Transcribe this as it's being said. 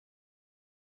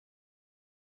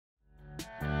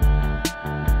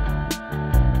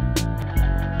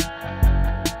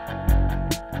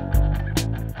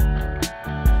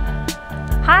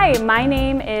Hi, my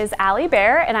name is Allie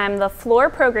Bear and I'm the Floor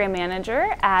Program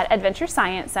Manager at Adventure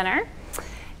Science Center.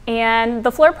 And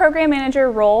the Floor Program Manager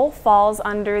role falls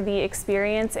under the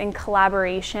Experience and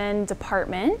Collaboration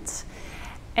Department.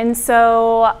 And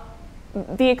so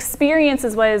the experience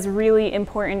is what is really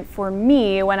important for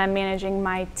me when I'm managing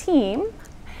my team.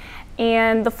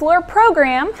 And the floor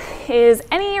program is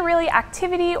any really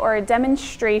activity or a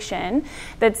demonstration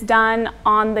that's done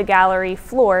on the gallery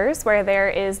floors where there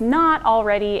is not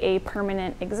already a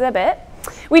permanent exhibit.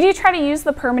 We do try to use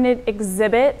the permanent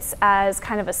exhibits as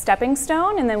kind of a stepping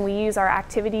stone, and then we use our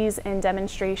activities and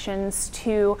demonstrations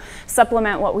to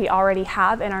supplement what we already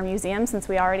have in our museum, since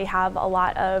we already have a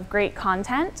lot of great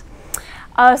content.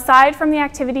 Aside from the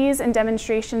activities and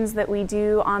demonstrations that we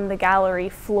do on the gallery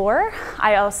floor,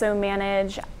 I also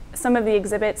manage some of the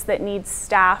exhibits that need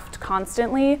staffed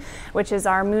constantly, which is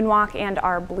our Moonwalk and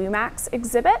our Blue Max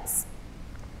exhibits.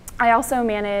 I also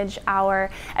manage our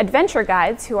adventure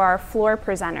guides, who are floor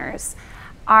presenters.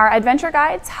 Our adventure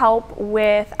guides help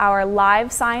with our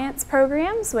live science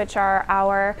programs, which are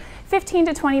our 15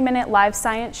 to 20 minute live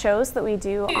science shows that we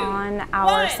do on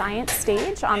our science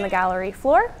stage on the gallery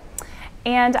floor.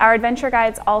 And our adventure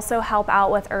guides also help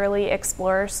out with early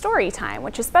explorer story time,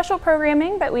 which is special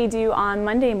programming that we do on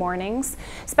Monday mornings,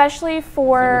 especially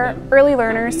for early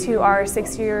learners who are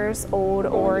 6 years old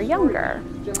or younger.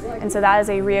 And so that is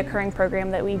a reoccurring program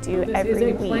that we do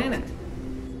every week. Planet.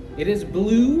 It is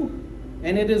blue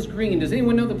and it is green. Does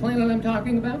anyone know the planet I'm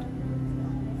talking about?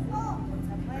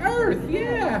 Earth,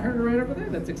 yeah, I heard it right over there.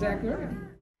 That's exactly right.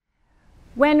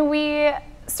 When we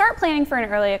start planning for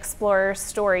an early explorer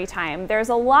story time, there's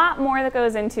a lot more that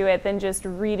goes into it than just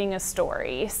reading a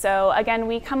story. So again,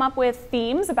 we come up with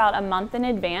themes about a month in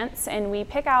advance, and we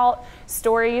pick out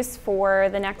stories for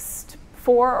the next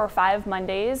 4 or 5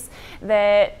 Mondays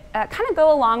that kind of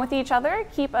go along with each other,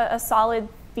 keep a solid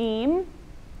theme.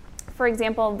 For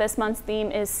example, this month's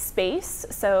theme is space.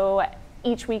 So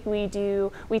each week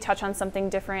we touch on something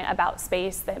different about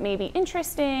space that may be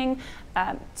interesting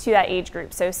to that age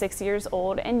group, so 6 years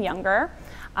old and younger.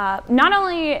 Not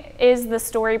only is the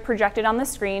story projected on the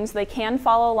screen, so they can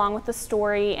follow along with the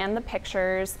story and the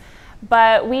pictures,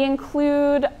 but we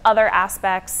include other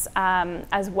aspects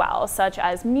as well, such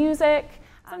as music.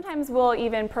 Sometimes we'll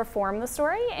even perform the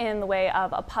story in the way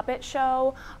of a puppet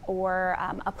show or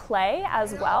a play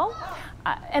as well.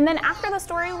 And then after the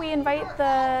story, we invite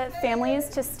the families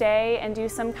to stay and do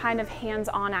some kind of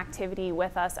hands-on activity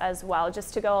with us as well,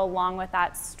 just to go along with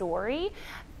that story.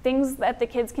 Things that the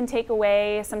kids can take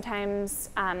away, sometimes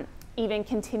even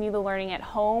continue the learning at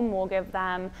home. We'll give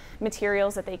them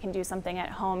materials that they can do something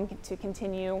at home to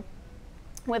continue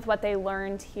with what they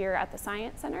learned here at the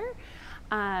Science Center.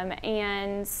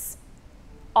 And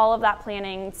all of that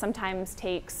planning sometimes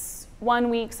takes 1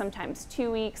 week, sometimes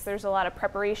 2 weeks. There's a lot of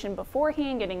preparation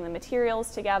beforehand, getting the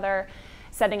materials together,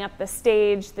 setting up the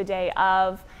stage the day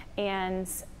of, and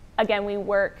again, we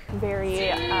work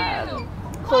very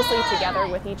closely together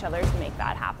with each other to make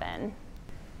that happen.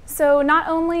 So not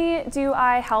only do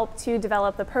I help to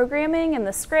develop the programming and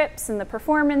the scripts and the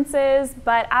performances,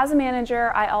 but as a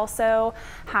manager, I also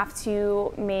have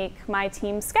to make my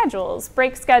team schedules,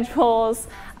 break schedules,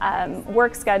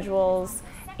 work schedules,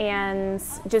 and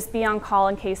just be on call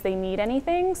in case they need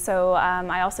anything. So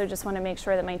I also just want to make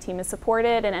sure that my team is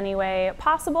supported in any way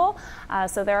possible.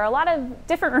 So there are a lot of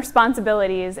different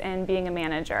responsibilities in being a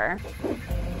manager.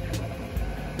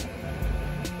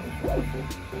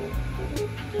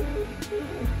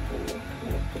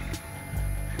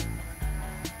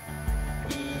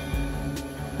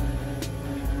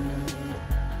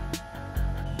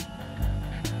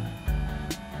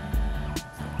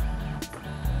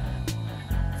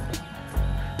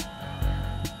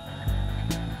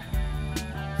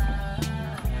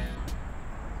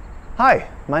 Hi,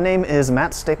 my name is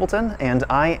Matt Stapleton, and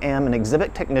I am an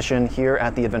exhibit technician here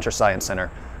at the Adventure Science Center.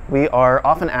 We are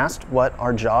often asked what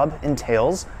our job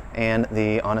entails, and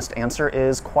the honest answer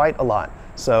is quite a lot.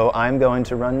 So I'm going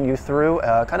to run you through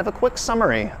kind of a quick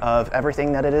summary of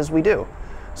everything that it is we do.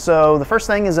 So the first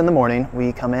thing is in the morning,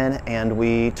 we come in and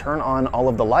we turn on all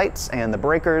of the lights and the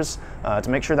breakers to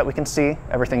make sure that we can see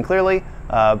everything clearly,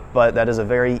 but that is a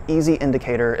very easy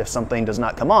indicator if something does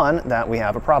not come on that we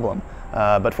have a problem.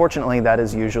 But fortunately, that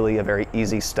is usually a very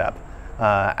easy step.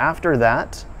 After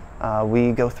that,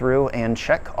 we go through and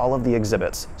check all of the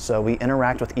exhibits. So we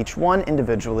interact with each one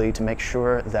individually to make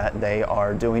sure that they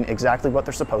are doing exactly what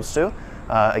they're supposed to.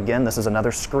 Again, this is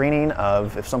another screening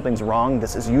of if something's wrong,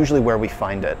 this is usually where we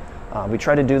find it. We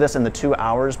try to do this in the 2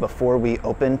 hours before we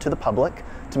open to the public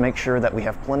to make sure that we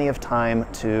have plenty of time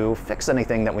to fix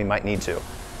anything that we might need to.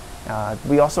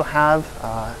 We also have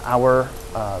our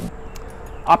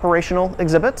operational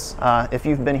exhibits. If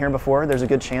you've been here before, there's a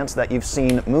good chance that you've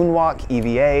seen Moonwalk,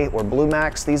 EVA, or Blue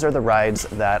Max. These are the rides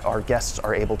that our guests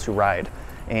are able to ride.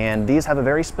 And these have a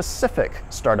very specific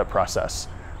startup process.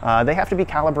 They have to be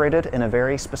calibrated in a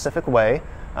very specific way,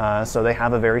 so they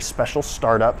have a very special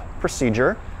startup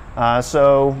procedure.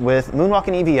 So with Moonwalk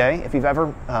and EVA, if you've ever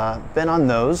been on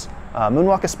those,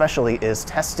 Moonwalk especially is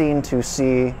testing to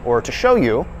see, or to show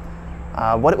you,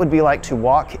 what it would be like to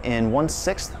walk in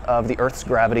 1/6 of the Earth's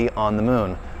gravity on the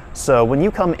moon. So when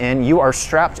you come in, you are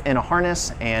strapped in a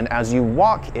harness, and as you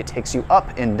walk, it takes you up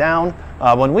and down.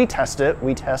 When we test it,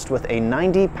 we test with a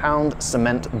 90-pound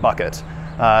cement bucket,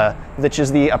 which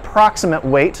is the approximate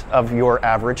weight of your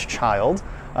average child.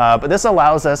 But this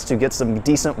allows us to get some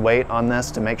decent weight on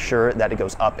this to make sure that it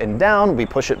goes up and down. We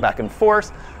push it back and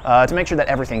forth to make sure that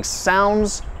everything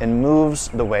sounds and moves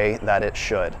the way that it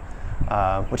should.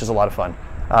 Which is a lot of fun.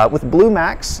 With Blue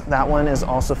Max, that one is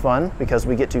also fun because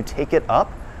we get to take it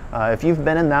up. If you've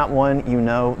been in that one, you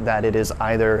know that it is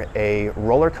either a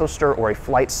roller coaster or a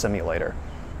flight simulator.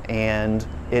 And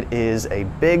it is a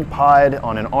big pod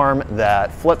on an arm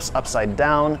that flips upside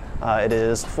down. It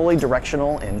is fully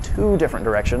directional in 2 different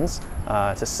directions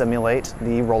to simulate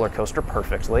the roller coaster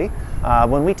perfectly.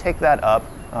 When we take that up,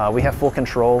 we have full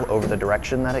control over the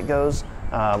direction that it goes,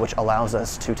 which allows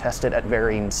us to test it at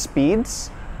varying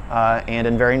speeds and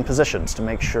in varying positions to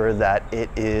make sure that it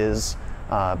is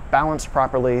balanced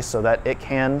properly so that it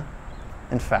can,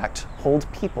 in fact, hold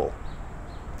people.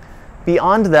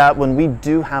 Beyond that, when we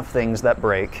do have things that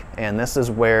break, and this is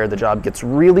where the job gets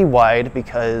really wide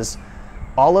because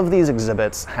all of these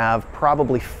exhibits have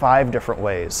probably 5 different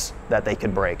ways that they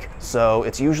could break. So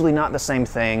it's usually not the same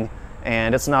thing,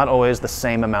 and it's not always the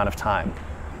same amount of time.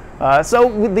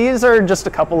 So these are just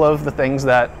a couple of the things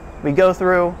that we go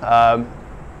through.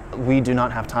 We do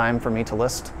not have time for me to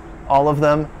list all of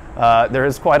them. There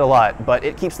is quite a lot, but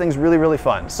it keeps things really, really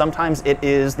fun. Sometimes it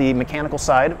is the mechanical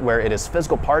side where it is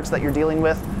physical parts that you're dealing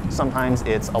with. Sometimes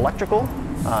it's electrical,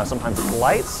 sometimes it's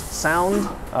lights, sound.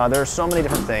 There are so many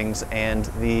different things, and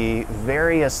the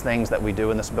various things that we do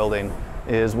in this building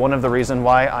is one of the reasons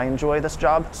why I enjoy this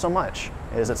job so much,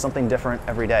 is it's something different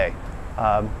every day.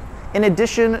 In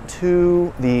addition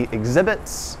to the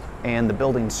exhibits and the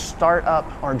building startup,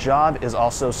 our job is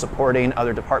also supporting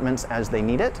other departments as they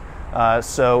need it.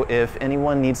 So if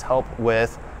anyone needs help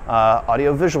with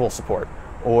audio-visual support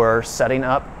or setting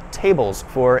up tables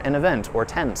for an event or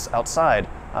tents outside,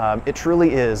 it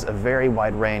truly is a very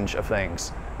wide range of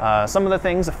things. Some of the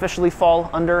things officially fall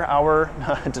under our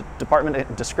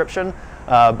department description,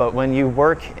 but when you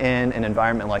work in an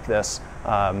environment like this,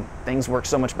 things work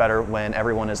so much better when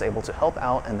everyone is able to help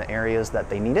out in the areas that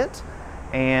they need it,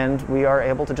 and we are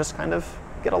able to just kind of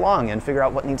get along and figure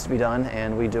out what needs to be done,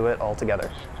 and we do it all together.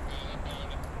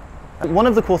 One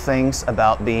of the cool things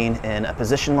about being in a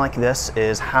position like this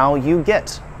is how you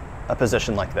get a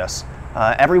position like this.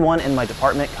 Everyone in my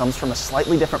department comes from a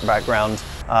slightly different background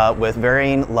with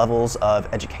varying levels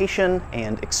of education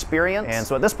and experience. And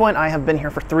so at this point, I have been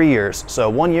here for 3 years. So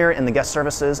 1 year in the guest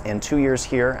services and 2 years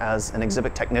here as an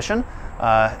exhibit technician.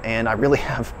 And I really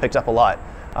have picked up a lot.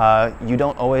 You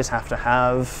don't always have to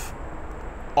have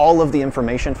all of the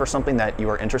information for something that you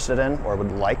are interested in or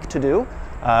would like to do.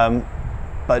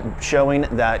 But showing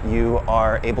that you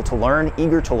are able to learn,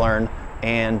 eager to learn,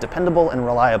 and dependable and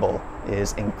reliable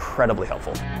is incredibly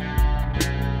helpful.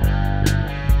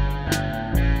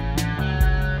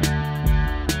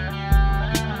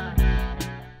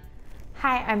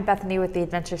 Hi, I'm Bethany with the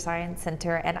Adventure Science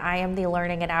Center, and I am the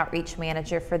Learning and Outreach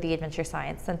Manager for the Adventure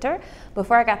Science Center.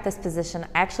 Before I got this position,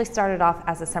 I actually started off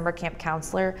as a summer camp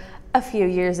counselor a few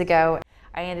years ago.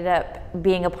 I ended up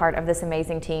being a part of this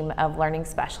amazing team of learning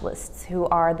specialists who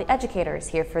are the educators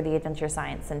here for the Adventure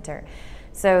Science Center.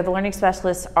 So the learning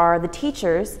specialists are the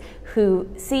teachers who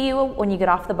see you when you get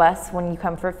off the bus, when you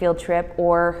come for a field trip,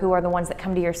 or who are the ones that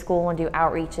come to your school and do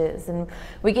outreaches. And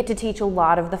we get to teach a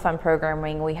lot of the fun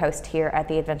programming we host here at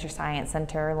the Adventure Science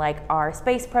Center, like our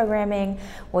space programming.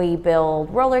 We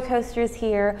build roller coasters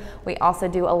here. We also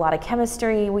do a lot of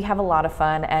chemistry. We have a lot of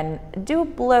fun and do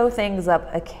blow things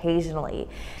up occasionally.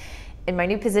 In my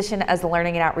new position as the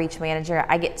Learning and Outreach Manager,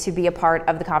 I get to be a part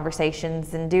of the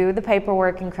conversations and do the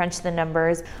paperwork and crunch the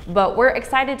numbers. But we're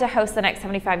excited to host the next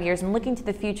 75 years, and looking to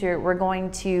the future, we're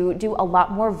going to do a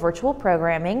lot more virtual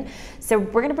programming. So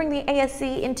we're going to bring the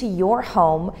ASC into your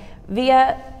home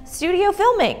via studio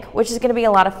filming, which is going to be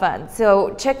a lot of fun.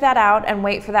 So check that out and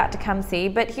wait for that to come see.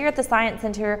 But here at the Science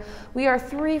Center, we are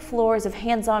 3 floors of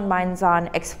hands-on, minds-on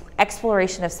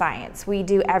exploration of science. We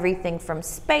do everything from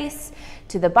space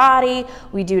to the body.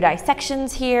 We do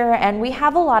dissections here, and we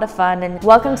have a lot of fun. And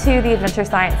welcome to the Adventure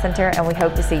Science Center, and we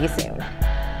hope to see you soon.